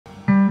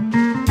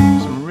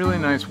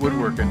nice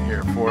woodwork in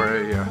here for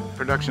a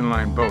production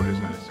line boat,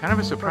 isn't it? It's kind of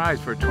a surprise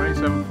for a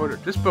 27-footer.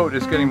 This boat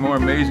is getting more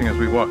amazing as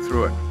we walk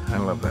through it. I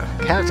love that.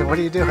 Captain, what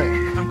are you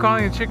doing? I'm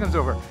calling the chickens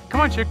over.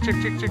 Come on, chick, chick,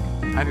 chick, chick.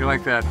 How do you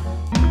like that?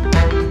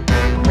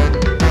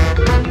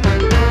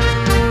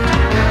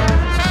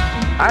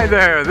 Hi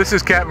there, this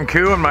is Captain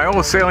Q and my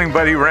old sailing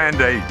buddy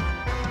Randy.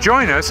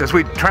 Join us as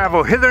we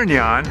travel hither and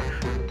yon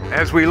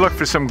as we look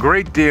for some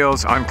great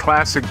deals on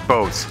classic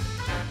boats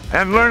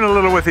and learn a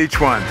little with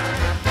each one.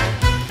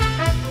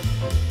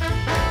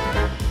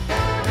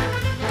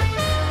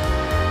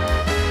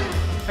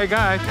 Hey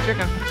guys,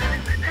 chicken.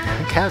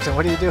 Captain,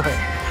 what are you doing?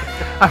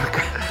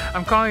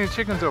 I'm calling the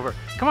chickens over.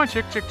 Come on,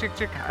 chick, chick, chick,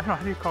 chick. I don't know,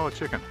 how do you call a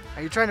chicken?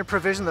 Are you trying to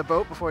provision the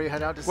boat before you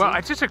head out to sea? Well,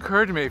 it just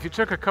occurred to me, if you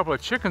took a couple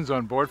of chickens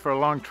on board for a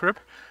long trip,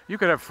 you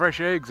could have fresh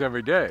eggs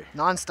every day.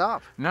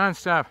 Non-stop.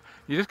 Non-stop.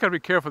 You just gotta be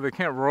careful they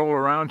can't roll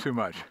around too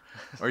much,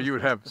 or you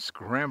would have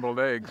scrambled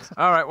eggs.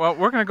 All right, well,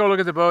 we're gonna go look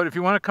at the boat. If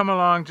you wanna come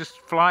along, just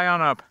fly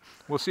on up.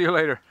 We'll see you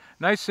later.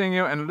 Nice seeing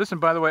you, and listen,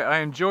 by the way, I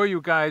enjoy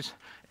you guys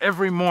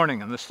every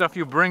morning and the stuff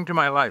you bring to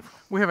my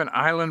life. We have an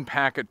Island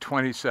Packet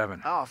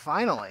 27. Oh,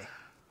 finally.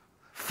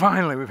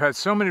 Finally, we've had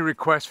so many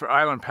requests for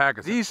island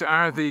packets. These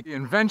are the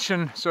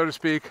invention, so to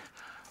speak,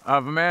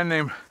 of a man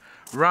named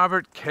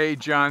Robert K.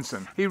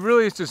 Johnson. He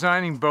really is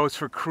designing boats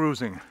for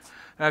cruising.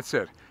 That's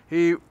it.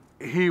 He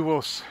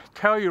will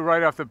tell you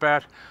right off the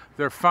bat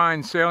they're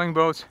fine sailing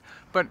boats,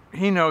 but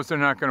he knows they're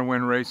not going to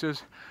win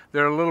races.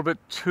 They're a little bit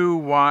too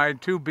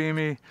wide, too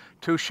beamy,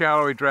 too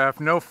shallow a draft,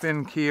 no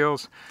fin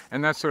keels,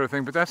 and that sort of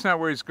thing. But that's not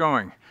where he's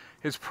going.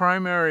 His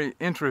primary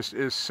interest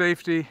is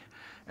safety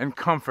and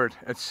comfort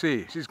at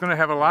sea. She's going to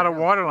have a lot of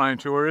waterline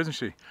to her, isn't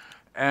she?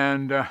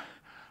 And not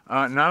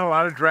a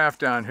lot of draft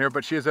down here,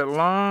 but she has that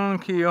long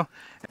keel.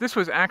 This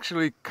was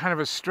actually kind of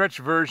a stretched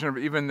version of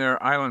even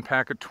their Island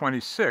Packet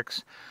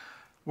 26,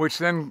 which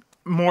then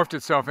morphed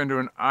itself into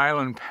an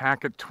Island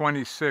Packet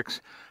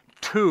 26-2.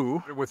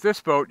 With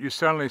this boat, you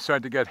suddenly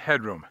start to get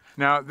headroom.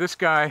 Now, this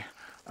guy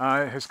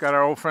has got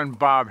our old friend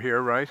Bob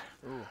here, right?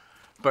 Ooh.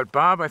 But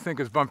Bob, I think,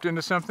 has bumped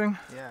into something.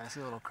 Yeah, I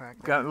see a little crack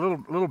there. Got a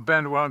little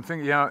bend. Well, I'm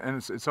thinking, yeah, and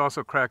it's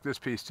also cracked this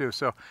piece too.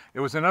 So it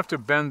was enough to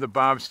bend the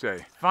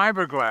bobstay.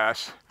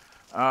 Fiberglass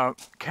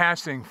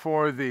casting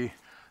for the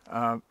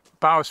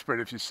bowsprit,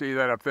 if you see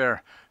that up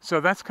there.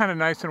 So that's kind of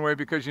nice in a way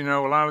because, you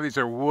know, a lot of these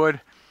are wood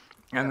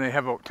and they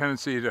have a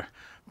tendency to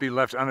be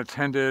left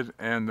unattended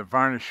and the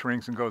varnish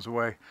shrinks and goes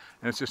away.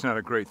 And it's just not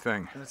a great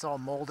thing. And it's all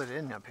molded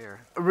in up here.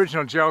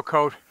 Original gel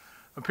coat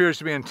appears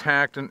to be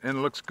intact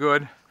and looks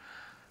good.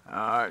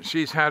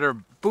 She's had her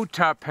boot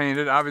top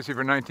painted, obviously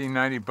for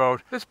 1990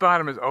 boat. This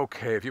bottom is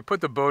okay. If you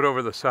put the boat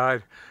over the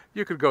side,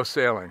 you could go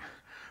sailing,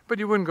 but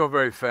you wouldn't go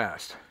very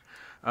fast.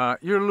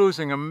 You're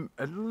losing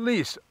at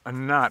least a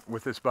knot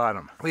with this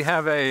bottom. We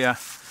have a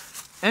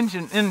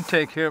engine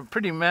intake here,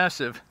 pretty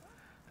massive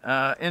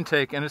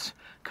intake, and it's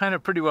kind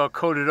of pretty well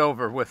coated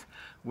over with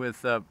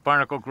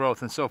barnacle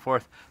growth and so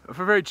forth.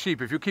 For very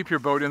cheap, if you keep your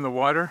boat in the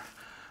water,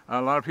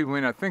 a lot of people may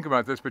not think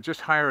about this, but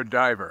just hire a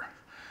diver.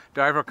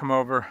 Diver will come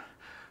over.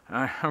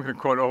 I'm going to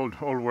quote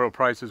old world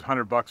prices,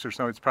 $100 or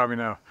so. It's probably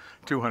now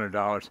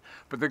 $200.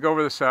 But they go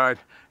over the side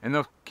and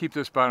they'll keep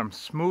this bottom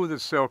smooth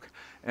as silk,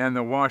 and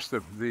they'll wash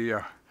the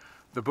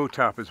boot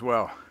top as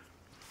well.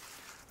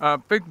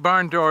 Big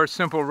barn door,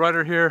 simple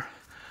rudder here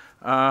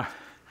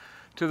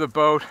to the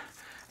boat,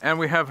 and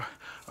we have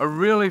a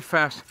really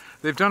fast.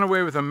 They've done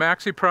away with the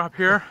maxi prop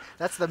here.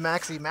 That's the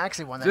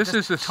maxi one.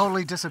 That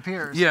totally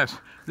disappears. Yes,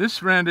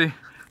 this, Randy.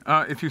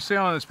 If you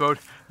sail on this boat,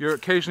 you're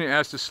occasionally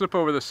asked to slip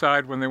over the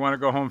side when they want to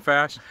go home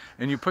fast,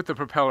 and you put the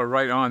propeller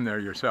right on there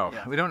yourself.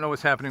 Yeah. We don't know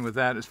what's happening with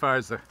that as far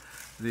as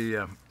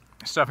the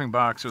stuffing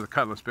box or the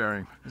cutlass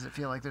bearing. Does it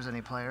feel like there's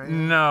any play right here?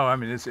 No, I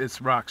mean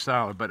it's rock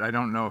solid, but I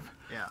don't know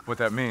what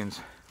that means.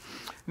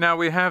 Now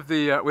we have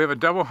we have a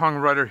double hung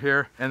rudder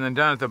here, and then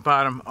down at the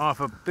bottom,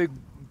 off a big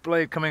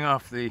blade coming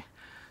off the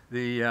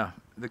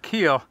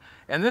keel,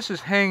 and this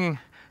is hanging,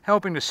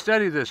 helping to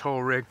steady this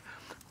whole rig.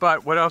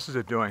 But what else is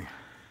it doing?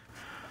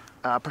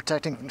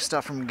 Protecting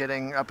stuff from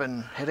getting up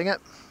and hitting it?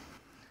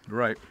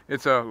 Right.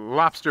 It's a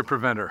lobster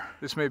preventer.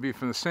 This may be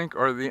from the sink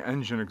or the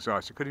engine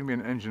exhaust. It could even be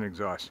an engine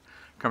exhaust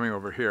coming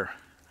over here.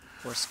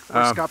 Or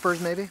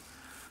scuppers, maybe?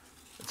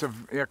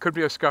 It could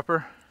be a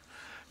scupper.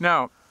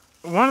 Now,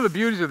 one of the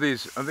beauties of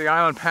the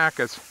Island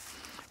Packets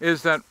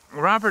is that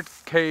Robert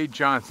K.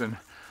 Johnson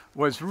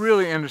was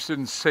really interested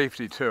in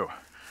safety too.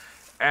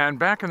 And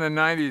back in the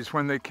 90s,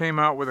 when they came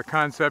out with a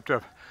concept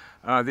of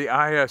the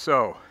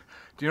ISO,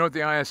 do you know what the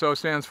ISO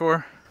stands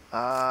for?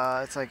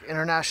 It's like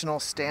International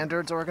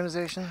Standards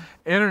Organization?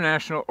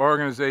 International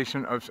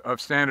Organization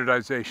of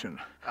Standardization.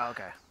 Oh,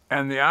 okay.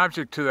 And the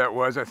object to that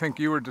was, I think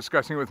you were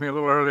discussing with me a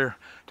little earlier,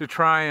 to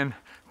try and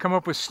come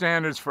up with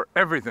standards for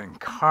everything.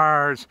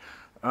 Cars,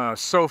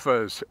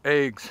 sofas,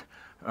 eggs,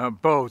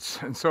 boats,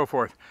 and so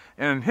forth.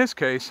 And in his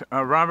case,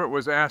 Robert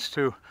was asked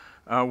to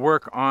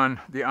work on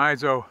the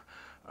ISO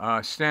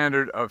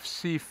standard of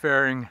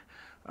seafaring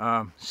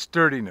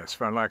sturdiness,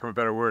 for lack of a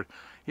better word.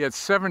 He had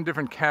 7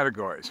 different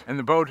categories, and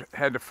the boat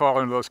had to fall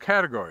into those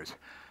categories.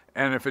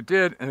 And if it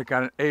did, and it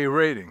got an A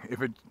rating.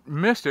 If it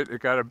missed it,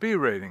 it got a B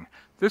rating.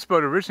 This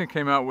boat originally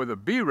came out with a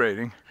B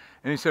rating,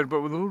 and he said,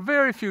 but with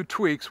very few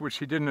tweaks, which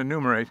he didn't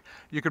enumerate,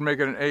 you could make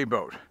it an A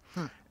boat.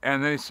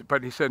 And then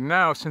but he said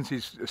now, since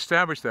he's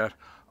established that,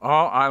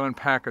 all island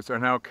packets are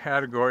now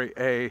category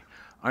A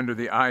under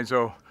the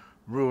ISO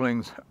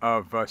rulings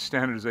of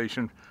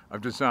standardization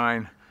of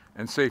design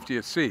and safety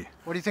at sea.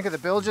 What do you think of the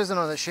bilges and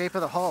on the shape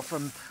of the hull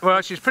from?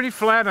 Well, she's pretty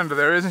flat under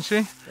there, isn't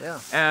she? Yeah.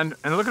 And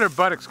look at her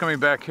buttocks coming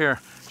back here.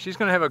 She's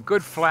going to have a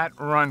good flat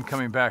run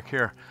coming back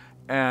here.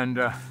 And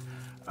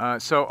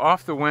so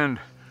off the wind,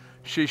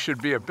 she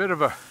should be a bit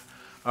of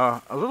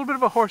a little bit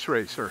of a horse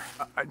racer.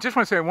 I just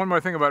want to say one more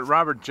thing about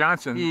Robert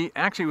Johnson. He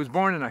actually was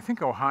born in, I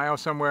think, Ohio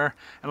somewhere.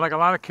 And like a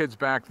lot of kids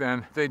back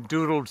then, they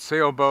doodled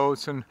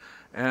sailboats, and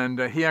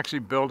he actually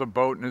built a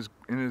boat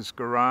in his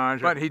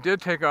garage. But he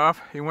did take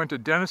off. He went to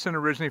Denison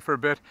originally for a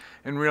bit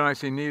and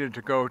realized he needed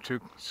to go to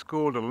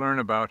school to learn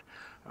about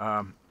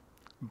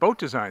boat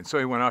design. So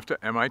he went off to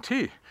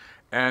MIT,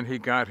 and he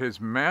got his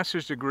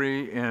master's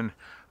degree in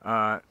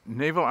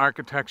naval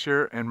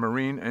architecture and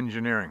marine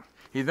engineering.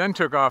 He then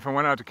took off and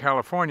went out to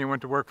California,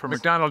 went to work for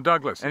McDonnell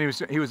Douglas, and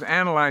he was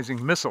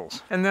analyzing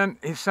missiles. And then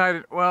he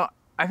decided, well,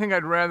 I think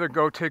I'd rather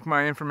go take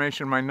my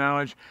information, my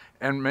knowledge,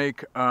 and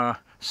make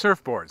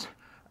surfboards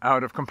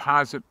out of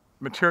composite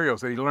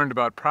materials that he learned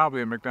about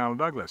probably at McDonnell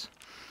Douglas.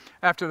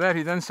 After that,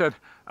 he then said,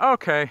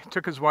 okay,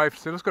 took his wife,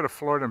 said, let's go to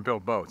Florida and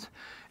build boats.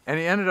 And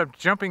he ended up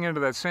jumping into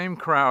that same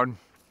crowd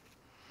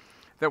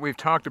that we've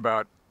talked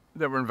about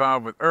that were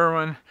involved with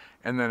Irwin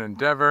and then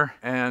Endeavor.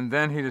 And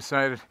then he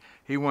decided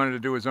he wanted to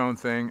do his own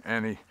thing,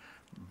 and he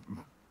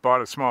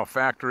bought a small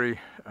factory.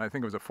 I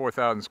think it was a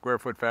 4,000 square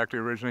foot factory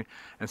originally,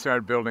 and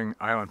started building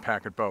island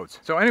packet boats.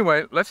 So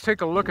anyway, let's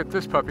take a look at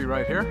this puppy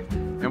right here,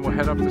 and we'll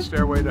head up the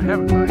stairway to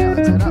heaven. Oh yeah,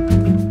 let's head up.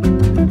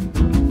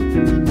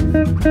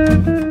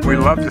 We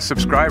love the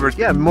subscribers.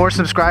 Yeah, more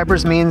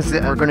subscribers means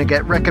that we're going to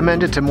get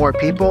recommended to more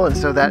people, and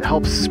so that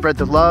helps spread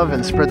the love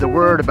and spread the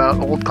word about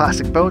old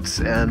classic boats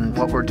and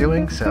what we're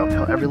doing. So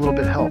every little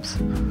bit helps.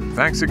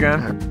 Thanks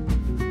again.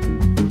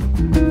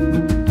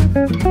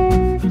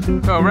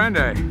 So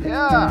Randy,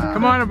 Yeah.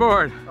 come on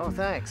aboard. Oh,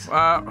 thanks.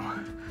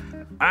 I'm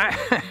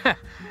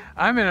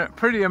in a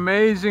pretty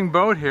amazing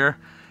boat here.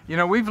 You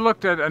know, we've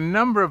looked at a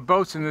number of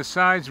boats in this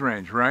size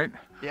range, right?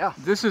 Yeah.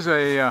 This is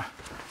a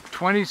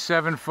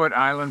 27-foot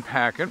island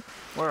packet.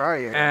 Where are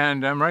you?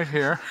 And I'm right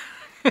here.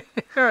 Here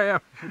I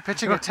am. You're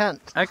pitching a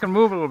tent. I can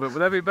move a little bit. Would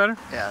that be better?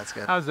 Yeah, that's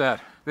good. How's that?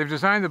 They've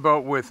designed the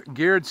boat with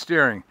geared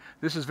steering.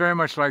 This is very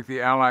much like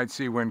the Allied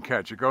Sea Wind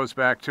Catch. It goes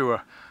back to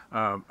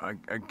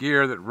a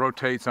gear that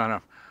rotates on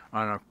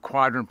a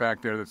quadrant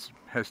back there that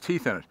has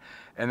teeth in it,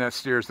 and that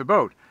steers the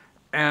boat.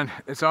 And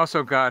it's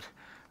also got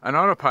an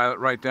autopilot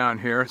right down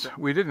here.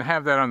 We didn't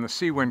have that on the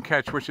Sea Wind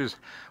Catch, which is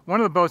one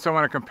of the boats I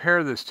want to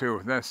compare this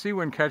to. The Sea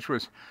Wind Catch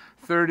was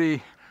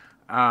 30,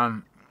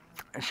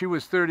 she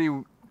was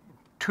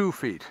 32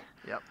 feet.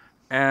 Yep.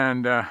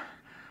 And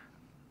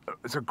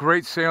it's a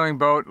great sailing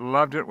boat,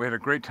 loved it. We had a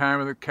great time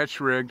with it, catch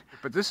rigged.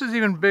 But this is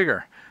even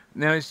bigger.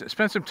 Now, I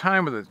spent some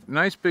time with it.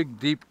 Nice big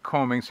deep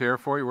coamings here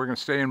for you. We're going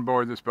to stay on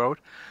board this boat.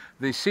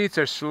 The seats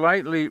are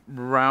slightly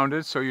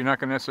rounded, so you're not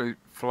going to necessarily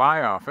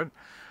fly off it.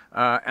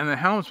 And the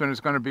helmsman is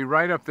going to be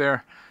right up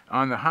there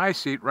on the high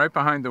seat, right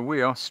behind the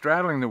wheel,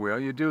 straddling the wheel.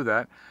 You do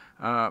that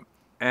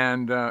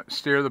and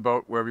steer the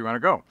boat wherever you want to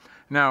go.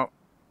 Now,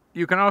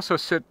 you can also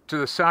sit to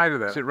the side of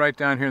that. Sit right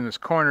down here in this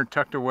corner,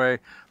 tucked away.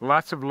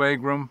 Lots of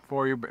leg room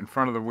for you in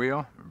front of the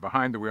wheel,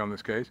 behind the wheel in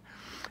this case.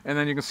 And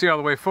then you can see all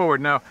the way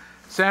forward. Now,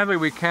 sadly,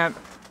 we can't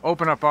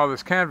open up all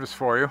this canvas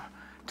for you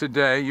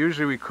today.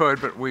 Usually we could,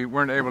 but we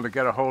weren't able to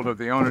get a hold of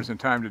the owners in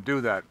time to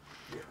do that.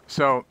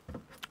 So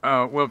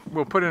we'll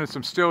put in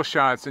some still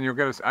shots, and you'll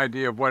get an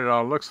idea of what it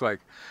all looks like.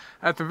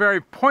 At the very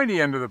pointy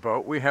end of the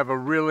boat, we have a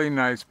really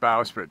nice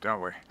bowsprit,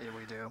 don't we? Yeah,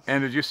 we do.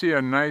 And did you see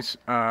a nice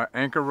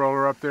anchor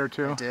roller up there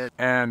too? I did.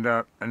 And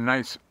a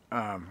nice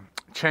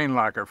chain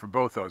locker for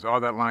both those. All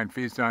that line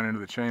feeds down into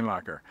the chain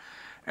locker.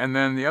 And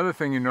then the other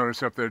thing you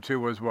noticed up there too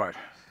was what?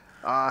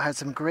 Had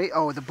some great,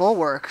 the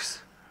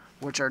bulwarks,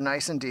 which are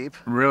nice and deep.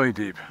 Really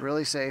deep.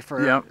 Really safe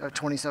for a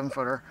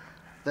 27-footer.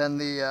 Then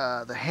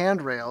the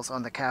handrails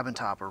on the cabin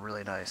top are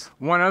really nice.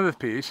 One other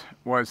piece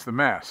was the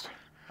mast.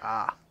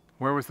 Ah.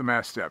 Where was the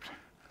mast stepped?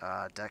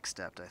 Deck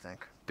stepped, I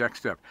think. Deck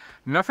stepped.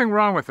 Nothing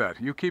wrong with that.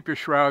 You keep your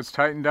shrouds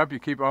tightened up, you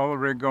keep all the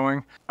rig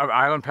going.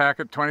 Island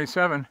packet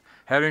 27,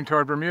 heading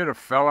toward Bermuda,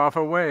 fell off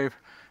a wave.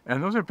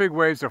 And those are big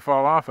waves to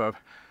fall off of.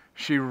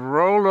 She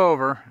rolled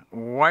over,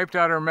 wiped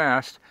out her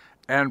mast,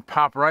 and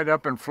popped right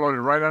up and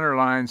floated right under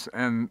lines,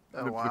 and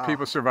the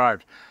people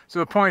survived. So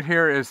the point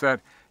here is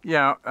that,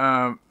 yeah,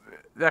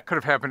 that could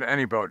have happened to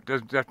any boat,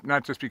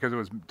 not just because it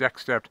was deck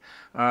stepped.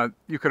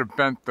 You could have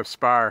bent the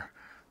spar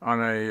on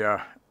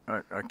a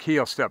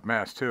keel step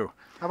mast too.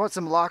 How about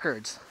some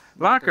lockers?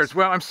 Lockers.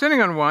 Well, I'm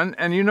sitting on one,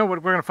 and you know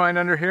what we're going to find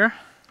under here?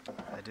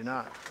 I do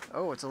not.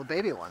 Oh, it's a little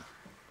baby one.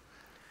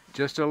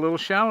 Just a little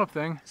shallow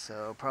thing.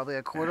 So probably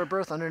a quarter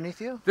berth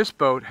underneath you? This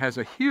boat has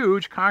a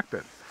huge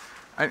cockpit.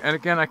 And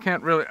again, I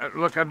can't really,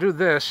 look, I'll do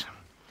this.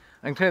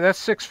 I can tell you that's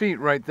 6 feet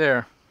right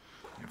there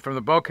from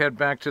the bulkhead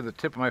back to the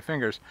tip of my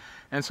fingers.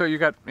 And so you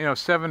got, you know,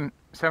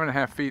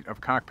 7.5 feet of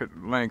cockpit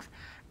length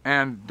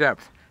and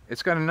depth.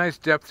 It's got a nice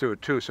depth to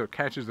it too, so it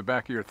catches the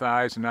back of your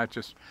thighs and not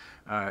just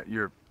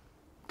your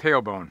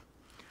tailbone.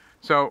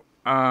 So,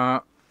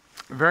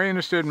 very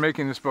interested in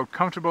making this boat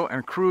comfortable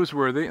and cruise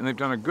worthy, and they've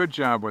done a good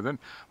job with it.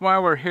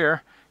 While we're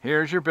here,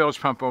 here's your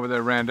bilge pump over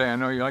there, Randy. I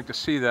know you like to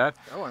see that.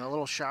 Oh, and a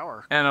little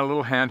shower. And a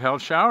little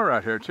handheld shower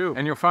out here too.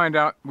 And you'll find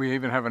out we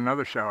even have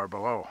another shower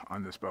below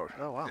on this boat.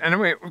 Oh, wow.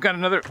 Anyway, we've got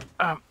another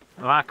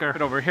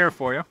locker over here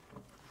for you.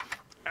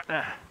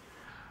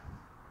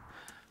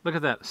 Look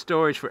at that,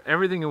 storage for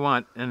everything you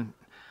want, and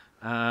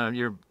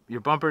your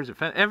bumpers,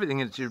 everything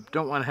that you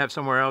don't want to have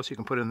somewhere else, you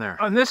can put in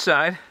there. On this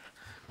side,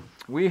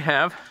 we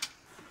have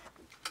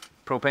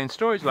propane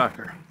storage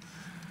locker.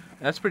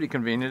 That's pretty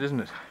convenient, isn't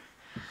it?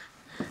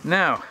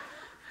 Now,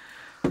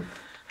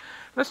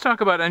 let's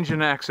talk about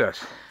engine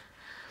access.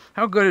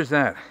 How good is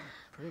that?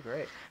 Pretty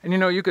great. And you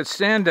know, you could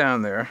stand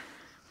down there.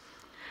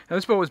 Now,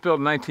 this boat was built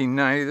in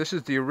 1990. This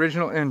is the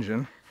original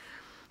engine.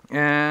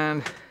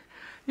 And,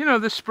 you know,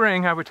 this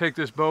spring I would take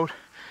this boat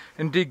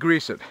and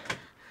degrease it.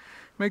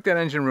 Make that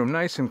engine room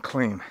nice and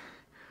clean.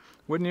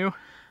 Wouldn't you?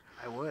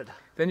 I would.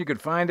 Then you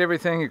could find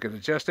everything, you could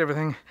adjust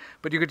everything,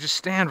 but you could just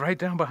stand right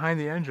down behind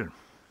the engine.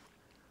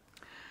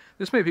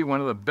 This may be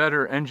one of the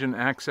better engine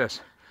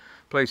access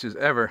places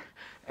ever.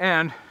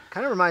 And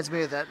kind of reminds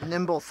me of that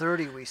Nimble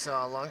 30 we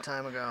saw a long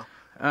time ago.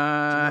 Do you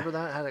remember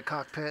that? It had a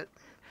cockpit.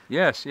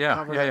 Yes, yeah.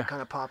 Cover yeah, that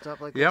kind of popped up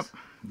like this.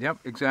 Yep,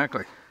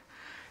 exactly.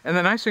 And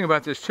the nice thing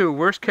about this too,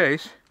 worst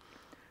case,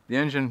 the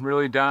engine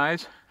really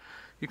dies,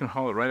 you can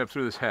haul it right up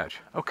through this hatch.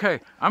 Okay,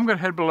 I'm gonna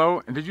head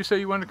below. And did you say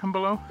you wanted to come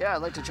below? Yeah,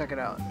 I'd like to check it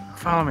out.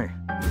 Follow me.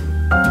 Let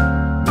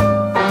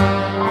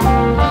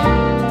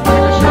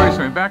me just show you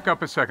something. Back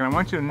up a second. I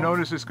want you to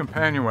notice this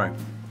companionway.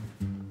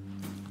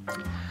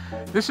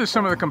 This is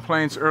some of the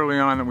complaints early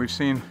on that we've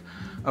seen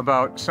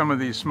about some of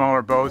these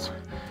smaller boats,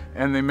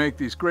 and they make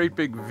these great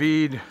big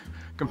V'd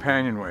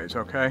companionways,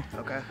 okay?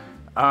 Okay.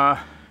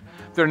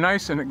 They're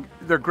nice and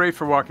they're great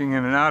for walking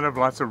in and out of,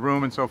 lots of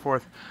room and so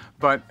forth,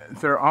 but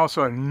they're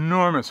also an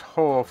enormous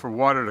hole for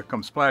water to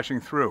come splashing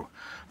through.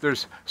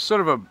 There's sort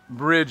of a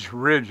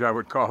ridge, I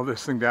would call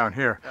this thing down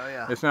here. Oh,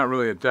 yeah. It's not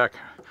really a deck,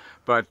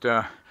 but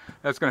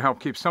that's going to help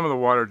keep some of the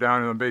water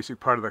down in the basic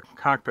part of the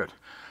cockpit.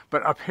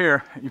 But up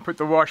here, you put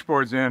the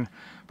washboards in,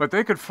 but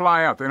they could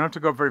fly out. They don't have to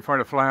go very far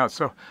to fly out.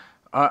 So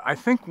I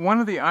think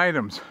one of the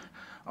items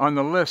on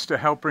the list to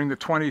help bring the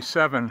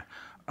 27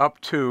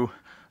 up to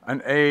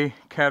an A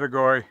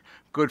category,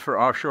 good for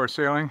offshore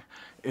sailing,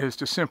 is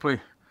to simply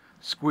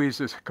squeeze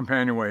this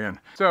companionway in.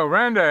 So,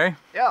 Randy,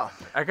 yeah,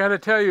 I gotta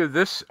tell you,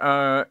 this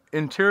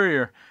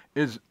interior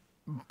is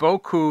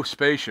beaucoup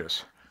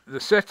spacious. The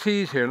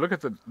settees here, look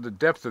at the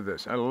depth of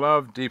this. I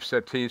love deep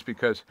settees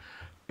because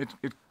it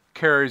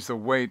carries the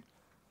weight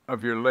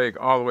of your leg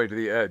all the way to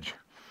the edge.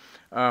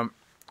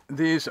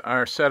 These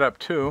are set up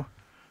too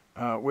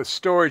with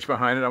storage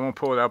behind it. I won't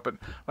pull it out, but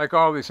like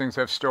all these things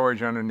have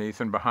storage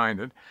underneath and behind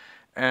it.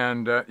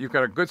 And you've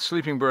got a good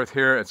sleeping berth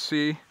here at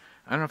sea.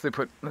 I don't know if they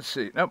put, let's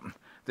see, nope,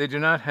 they do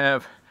not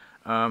have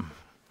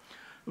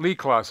lee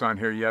cloths on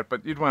here yet,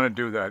 but you'd want to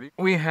do that.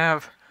 We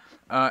have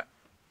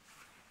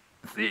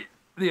the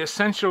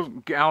essential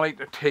galley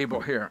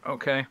table here,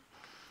 okay?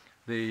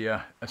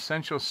 The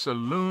essential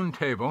saloon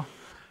table,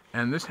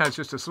 and this has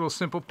just this little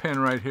simple pin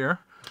right here,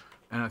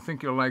 and I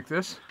think you'll like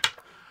this,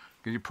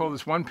 because you pull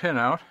this one pin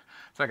out,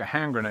 it's like a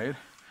hand grenade,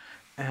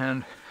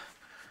 and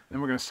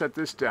then we're going to set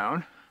this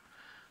down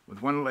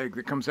with one leg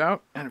that comes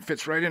out, and it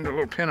fits right into a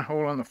little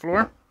pinhole on the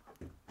floor.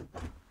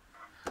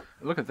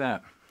 Look at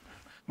that.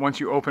 Once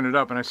you open it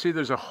up, and I see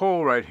there's a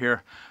hole right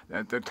here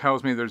that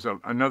tells me there's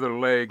another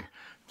leg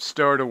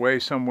stored away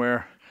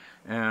somewhere,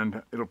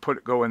 and it'll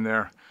go in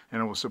there,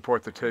 and it will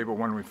support the table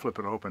when we flip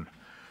it open.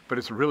 But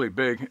it's really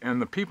big, and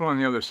the people on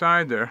the other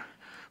side there,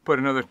 put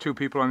another 2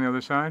 people on the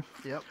other side.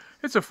 Yep.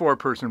 It's a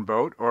 4-person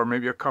boat, or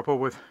maybe a couple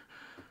with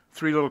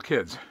 3 little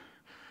kids.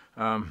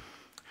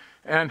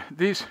 And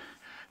these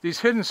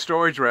hidden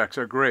storage racks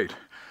are great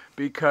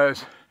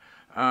because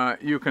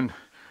you can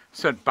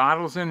set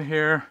bottles in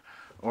here,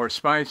 or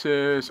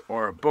spices,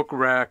 or a book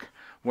rack,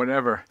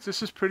 whatever.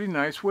 This is pretty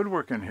nice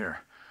woodwork in here.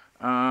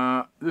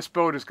 This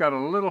boat has got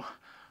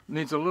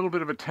needs a little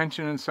bit of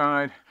attention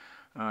inside.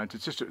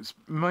 It's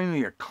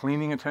mainly a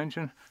cleaning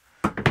attention.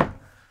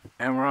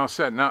 And we're all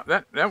set. Now,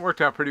 that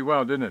worked out pretty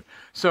well, didn't it?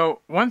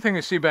 So, one thing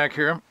you see back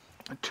here,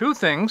 2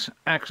 things,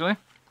 actually,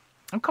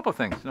 a couple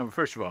things. No,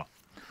 first of all,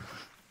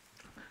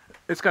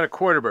 it's got a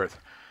quarter berth,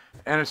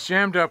 and it's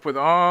jammed up with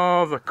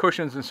all the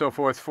cushions and so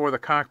forth for the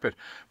cockpit.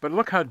 But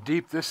look how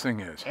deep this thing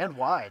is. And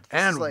wide.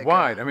 And like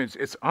wide. I mean,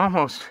 it's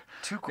almost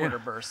 2 quarter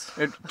berths.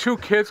 2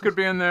 kids could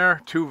be in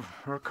there, 2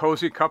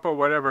 cozy couple,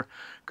 whatever,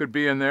 could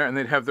be in there, and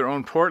they'd have their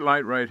own port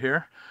light right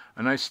here.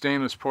 A nice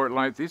stainless port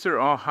light. These are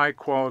all high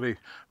quality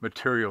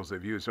materials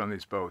they've used on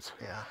these boats.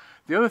 Yeah.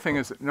 The other thing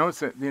is, notice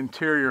that the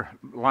interior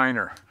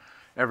liner.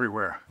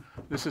 everywhere.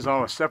 This is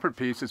all a separate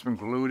piece. It's been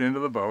glued into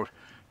the boat.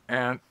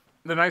 And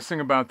the nice thing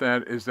about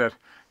that is that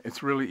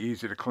it's really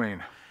easy to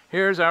clean.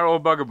 Here's our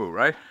old bugaboo,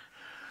 right?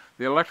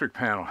 The electric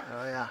panel.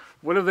 Oh yeah.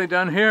 What have they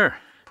done here?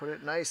 Put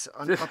it nice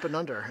up and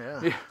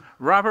under, yeah.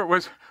 Robert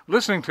was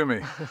listening to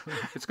me.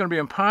 It's going to be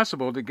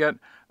impossible to get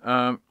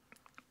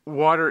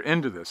water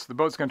into this. The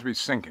boat's going to be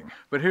sinking.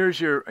 But here's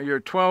your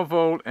 12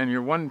 volt and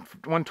your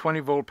 120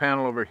 volt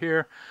panel over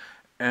here,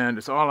 and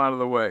it's all out of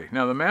the way.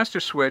 Now the master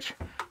switch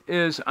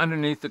is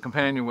underneath the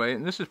companionway,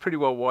 and this is pretty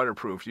well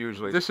waterproofed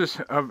usually. This is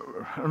an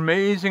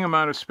amazing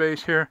amount of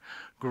space here.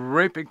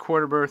 Great big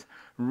quarter berth,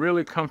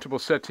 really comfortable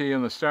settee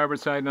on the starboard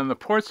side, and on the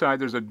port side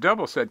there's a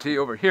double settee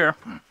over here.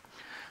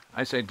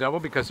 I say double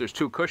because there's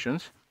 2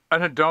 cushions.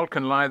 An adult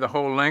can lie the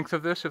whole length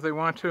of this if they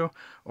want to,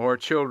 or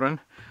children.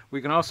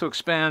 We can also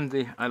expand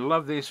I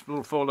love these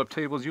little fold-up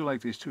tables. You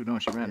like these too,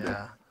 don't you, Randy?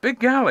 Yeah. Big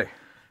galley.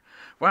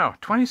 Wow,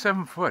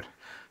 27 foot.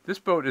 This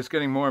boat is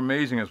getting more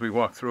amazing as we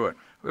walk through it.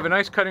 We have a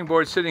nice cutting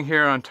board sitting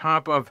here on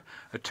top of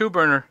a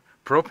 2-burner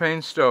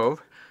propane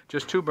stove.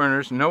 Just 2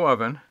 burners, no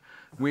oven.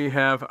 We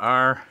have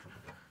our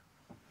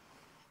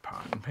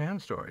pot and pan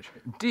storage.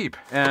 Deep.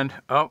 And,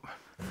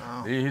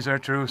 these are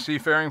true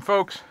seafaring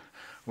folks.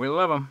 We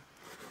love them.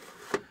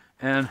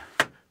 And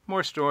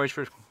more storage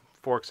for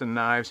forks and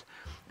knives.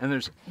 And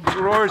there's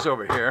drawers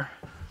over here.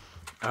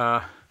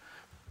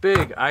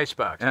 Big ice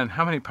box. And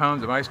how many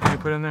pounds of ice can you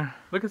put in there?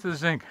 Look at the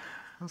zinc.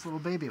 That's a little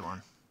baby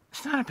one.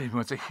 It's not a baby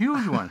one, it's a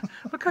huge one.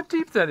 Look how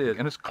deep that is.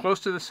 And it's close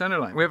to the center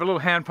line. We have a little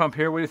hand pump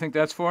here. What do you think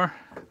that's for?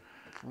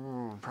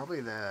 Ooh,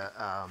 probably the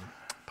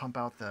pump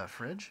out the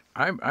fridge.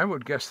 I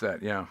would guess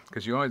that, yeah,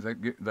 because you always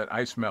that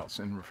ice melts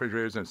in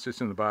refrigerators and it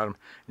sits in the bottom.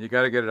 You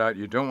got to get it out.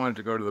 You don't want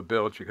it to go to the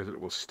bilge because it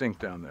will stink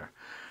down there.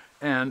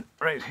 And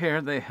right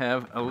here they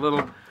have a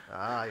little.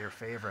 Ah, your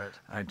favorite.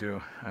 I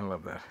do. I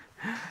love that.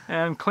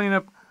 And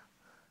cleanup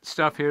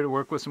stuff here to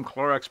work with some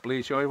Clorox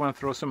bleach. You always want to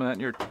throw some of that in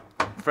your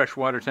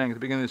freshwater tank at the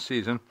beginning of the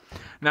season.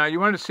 Now you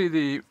want to see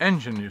the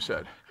engine, you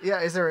said. Yeah,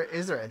 is there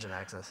engine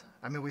access?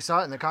 I mean, we saw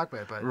it in the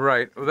cockpit, but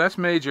right. Well, that's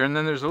major. And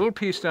then there's a little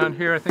piece down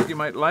here I think you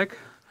might like.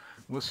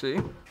 We'll see.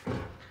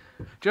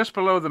 Just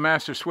below the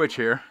master switch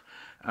here,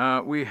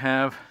 we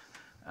have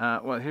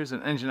well, here's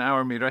an engine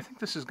hour meter. I think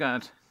this has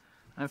got,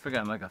 I've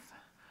forgotten, like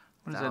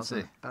what does that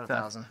say? About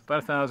 1,000.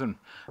 About 1,000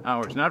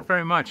 hours. Not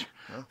very much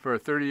for a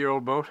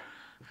 30-year-old boat.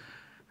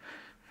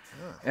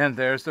 Oh. And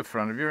there's the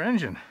front of your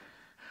engine.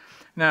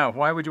 Now,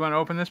 why would you want to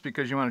open this?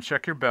 Because you want to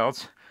check your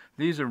belts.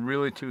 These are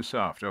really too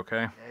soft,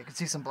 okay? Yeah, you can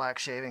see some black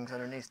shavings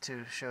underneath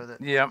to show that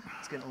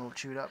it's getting a little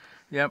chewed up.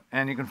 Yep,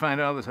 and you can find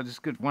all this. I'll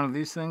just get one of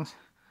these things,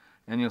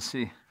 and you'll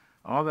see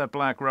all that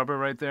black rubber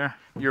right there.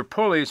 Your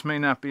pulleys may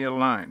not be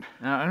aligned.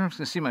 Now, I don't know if you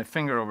can see my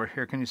finger over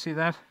here. Can you see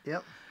that?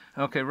 Yep.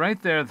 Okay,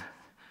 right there,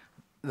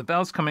 the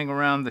belt's coming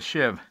around the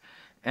sheave,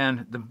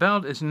 and the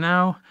belt is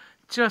now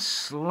just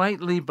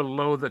slightly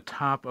below the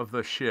top of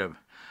the sheave.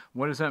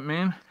 What does that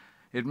mean?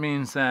 It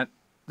means that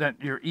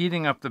you're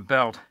eating up the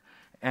belt,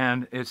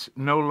 and it's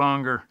no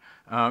longer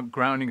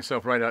grounding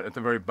itself right out at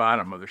the very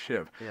bottom of the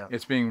sheave. Yeah.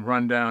 It's being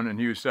run down and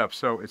used up,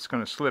 so it's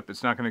going to slip.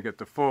 It's not going to get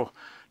the full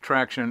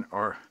traction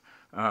or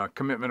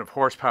commitment of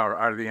horsepower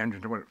out of the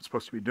engine to what it's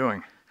supposed to be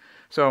doing.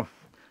 So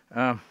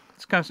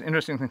it's kind of an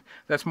interesting thing.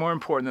 That's more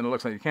important than it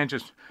looks like. You can't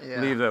just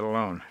leave that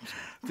alone.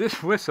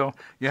 This whistle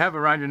you have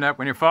around your neck,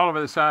 when you fall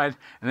over the side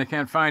and they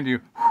can't find you,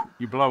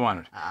 you blow on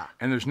it.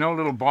 And there's no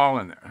little ball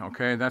in there,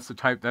 okay? That's the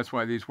type, that's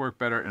why these work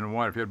better in the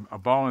water. If you had a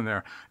ball in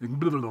there, they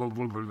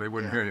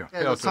wouldn't hear you.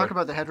 Yeah, let's talk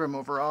about the headroom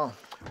overall.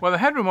 Well, the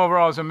headroom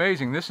overall is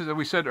amazing. This is,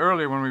 we said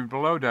earlier when we were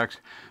below decks,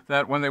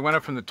 that when they went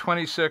up from the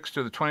 26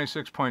 to the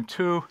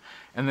 26.2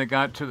 and they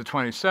got to the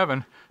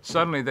 27,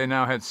 suddenly they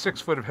now had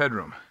 6 foot of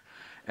headroom.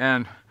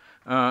 And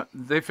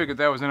they figured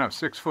that was enough,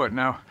 6 foot.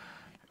 Now,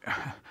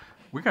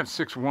 we got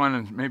 6'1"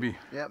 and maybe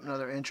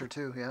another inch or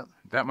two,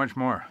 that much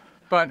more.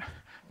 But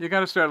you got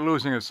to start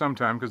losing it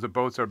sometime because the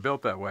boats are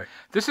built that way.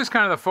 This is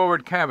kind of the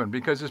forward cabin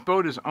because this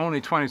boat is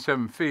only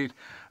 27 feet.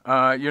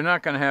 You're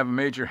not going to have a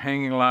major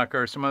hanging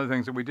locker or some other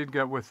things that we did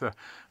get with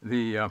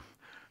the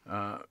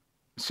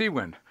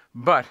Seawind.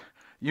 But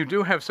you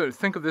do have, sort of,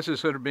 think of this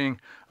as sort of being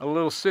a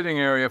little sitting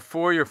area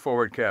for your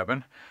forward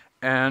cabin.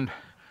 And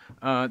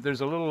there's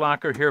a little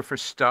locker here for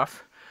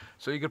stuff.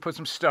 So you could put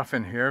some stuff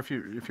in here if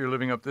you're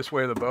living up this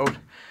way of the boat.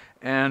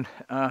 And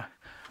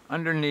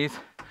underneath,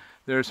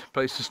 there's a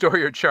place to store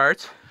your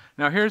charts.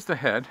 Now here's the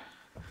head.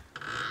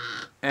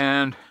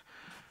 And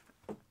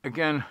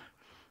again,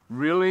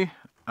 really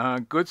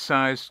good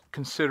size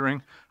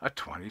considering a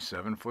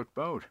 27-foot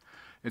boat.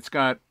 It's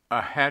got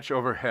a hatch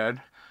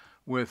overhead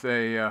with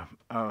a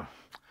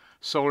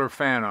solar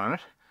fan on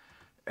it.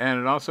 And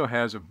it also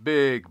has a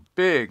big,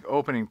 big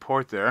opening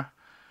port there.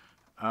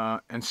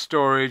 And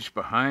storage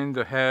behind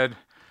the head.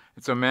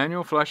 It's a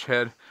manual flush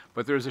head,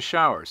 but there's a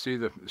shower. See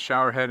the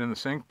shower head in the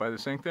sink, by the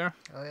sink there?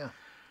 Oh yeah.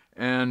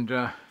 And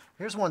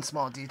here's one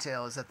small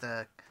detail, is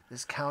that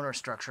this counter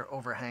structure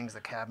overhangs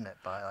the cabinet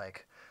by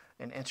like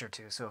an inch or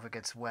two, so if it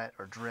gets wet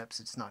or drips,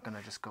 it's not going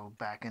to just go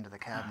back into the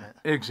cabinet.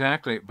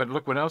 Exactly. But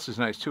look what else is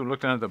nice too.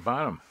 Look down at the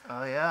bottom.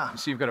 Oh yeah. You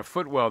see, you've got a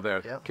footwell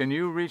there. Yep. Can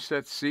you reach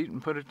that seat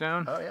and put it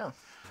down? Oh yeah.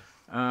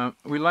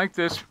 We like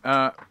this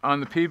on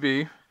the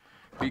PB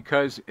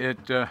because it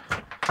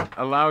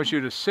allows you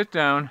to sit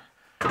down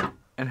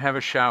and have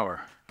a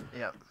shower.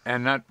 Yep.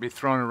 And not be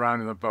thrown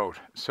around in the boat.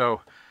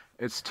 So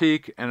it's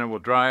teak and it will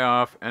dry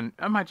off, and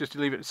I might just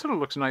leave it. It sort of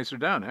looks nicer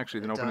down actually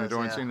than opening the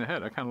door and seeing the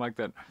head. I kind of like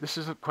that. This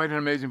is quite an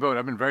amazing boat.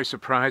 I've been very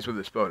surprised with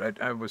this boat.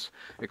 I was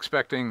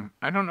expecting,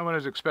 I don't know what I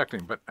was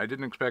expecting, but I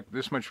didn't expect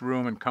this much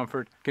room and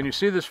comfort. Can you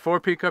see this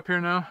forepeak up here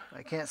now?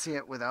 I can't see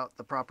it without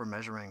the proper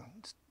measuring.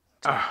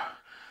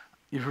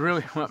 You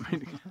really want me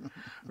to,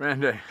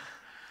 Randy?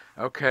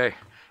 Okay,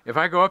 if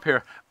I go up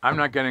here, I'm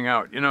not getting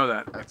out. You know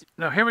that.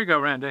 Now here we go,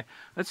 Randy.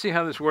 Let's see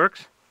how this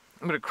works.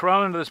 I'm going to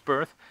crawl into this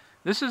berth.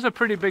 This is a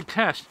pretty big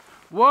test.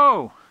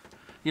 Whoa!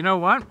 You know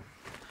what?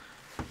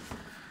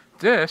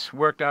 This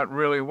worked out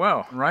really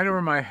well. Right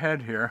over my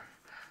head here,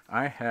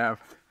 I have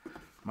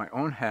my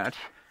own hatch.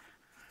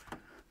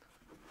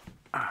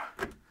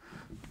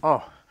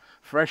 Oh,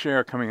 fresh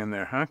air coming in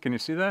there, huh? Can you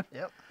see that?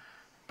 Yep.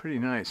 Pretty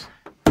nice.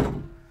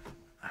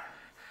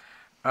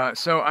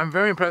 So I'm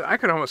very impressed. I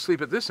could almost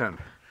sleep at this end,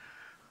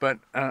 but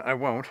I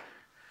won't.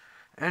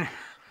 But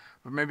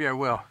maybe I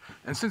will.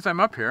 And since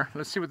I'm up here,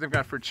 let's see what they've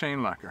got for a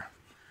chain locker.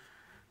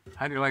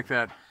 How do you like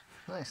that?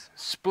 Nice.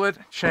 Split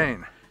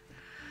chain.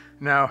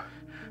 Now,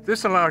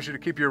 this allows you to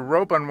keep your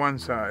rope on one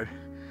side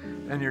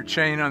and your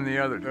chain on the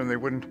other, and they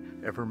wouldn't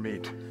ever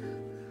meet.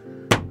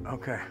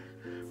 Okay.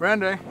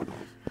 Randy,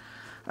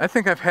 I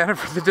think I've had it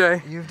for the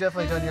day. You've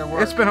definitely done your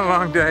work. It's been a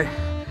long day.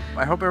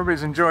 I hope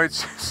everybody's enjoyed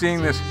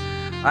seeing this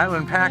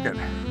island packet.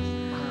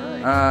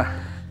 All right.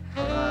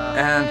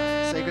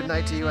 And say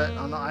goodnight to you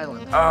on the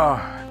island.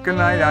 Oh, good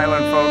night,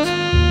 island folks.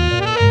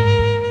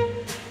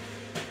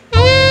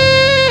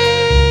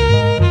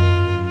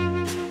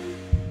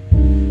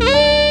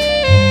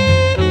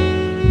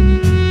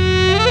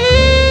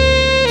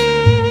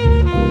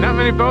 Not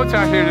many boats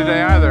out here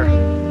today either.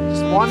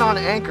 Just one on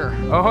anchor.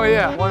 Oh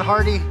yeah. One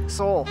hardy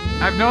soul.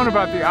 I've known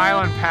about the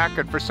island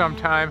packet for some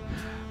time.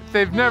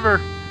 They've never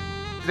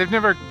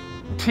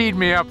teed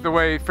me up the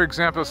way, for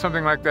example,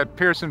 something like that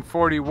Pearson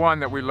 41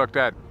 that we looked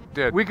at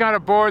did. We got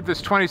aboard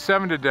this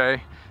 27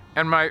 today,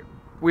 and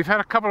we've had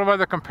a couple of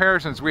other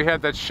comparisons. We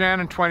had that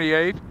Shannon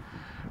 28,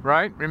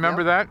 right?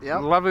 Remember that?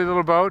 Yep. Lovely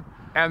little boat.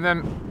 And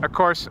then, of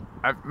course,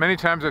 many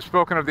times I've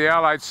spoken of the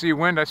Allied Sea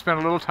Wind I spent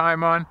a little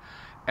time on,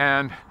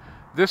 and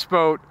this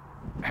boat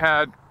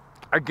had,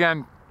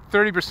 again,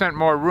 30%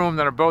 more room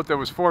than a boat that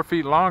was 4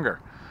 feet longer.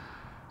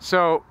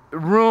 So the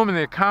room and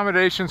the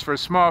accommodations for a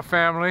small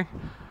family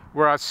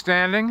were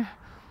outstanding.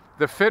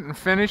 The fit and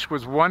finish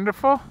was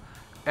wonderful,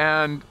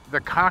 and the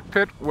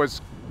cockpit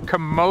was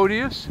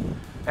commodious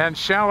and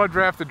shallow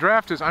draft. The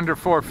draft is under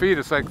 4 feet.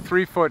 It's like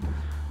 3 foot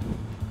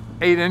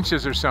 8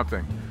 inches or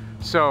something.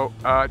 So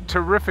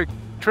terrific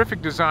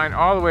design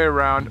all the way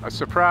around. A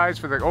surprise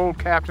for the old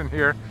captain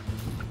here.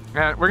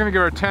 And we're gonna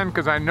give her a 10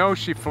 because I know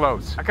she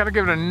floats. I gotta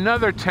give it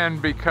another 10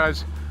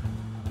 because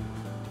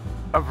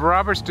of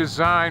Robert's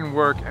design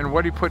work and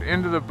what he put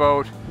into the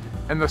boat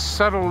and the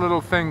subtle little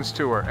things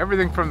to her.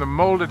 Everything from the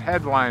molded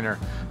headliner,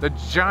 the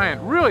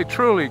giant, really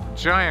truly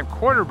giant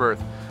quarter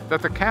berth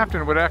that the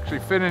captain would actually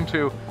fit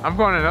into. I'm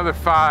going another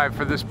 5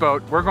 for this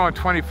boat. We're going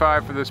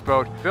 25 for this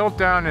boat. Built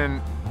down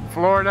in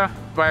Florida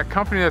by a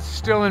company that's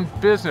still in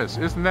business.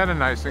 Isn't that a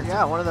nice thing?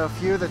 Yeah, one of the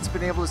few that's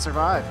been able to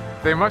survive.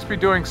 They must be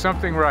doing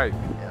something right.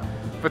 Yeah.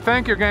 But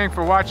thank you, gang,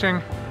 for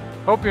watching.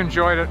 Hope you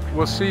enjoyed it.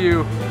 We'll see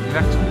you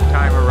next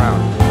time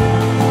around.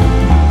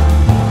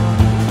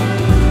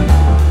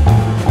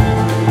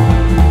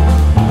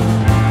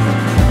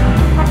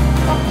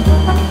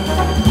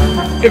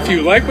 If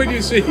you like what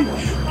you see,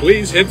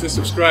 please hit the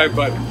subscribe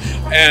button.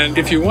 And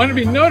if you want to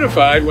be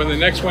notified when the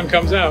next one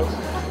comes out,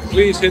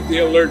 please hit the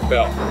alert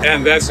bell.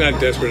 And that's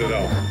not desperate at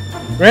all.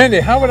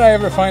 Randy, how would I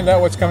ever find out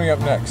what's coming up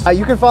next?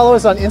 You can follow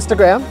us on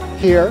Instagram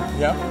here,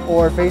 yeah,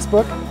 or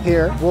Facebook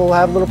here. We'll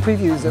have little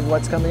previews of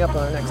what's coming up on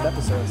our next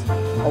episodes.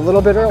 A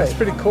little bit early. That's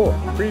pretty cool.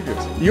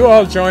 Previews. You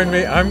all join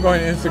me. I'm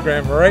going to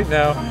Instagram right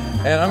now,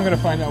 and I'm going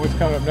to find out what's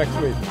coming up next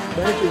week.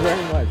 Thank you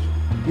very much.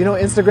 You know,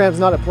 Instagram's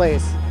not a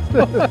place.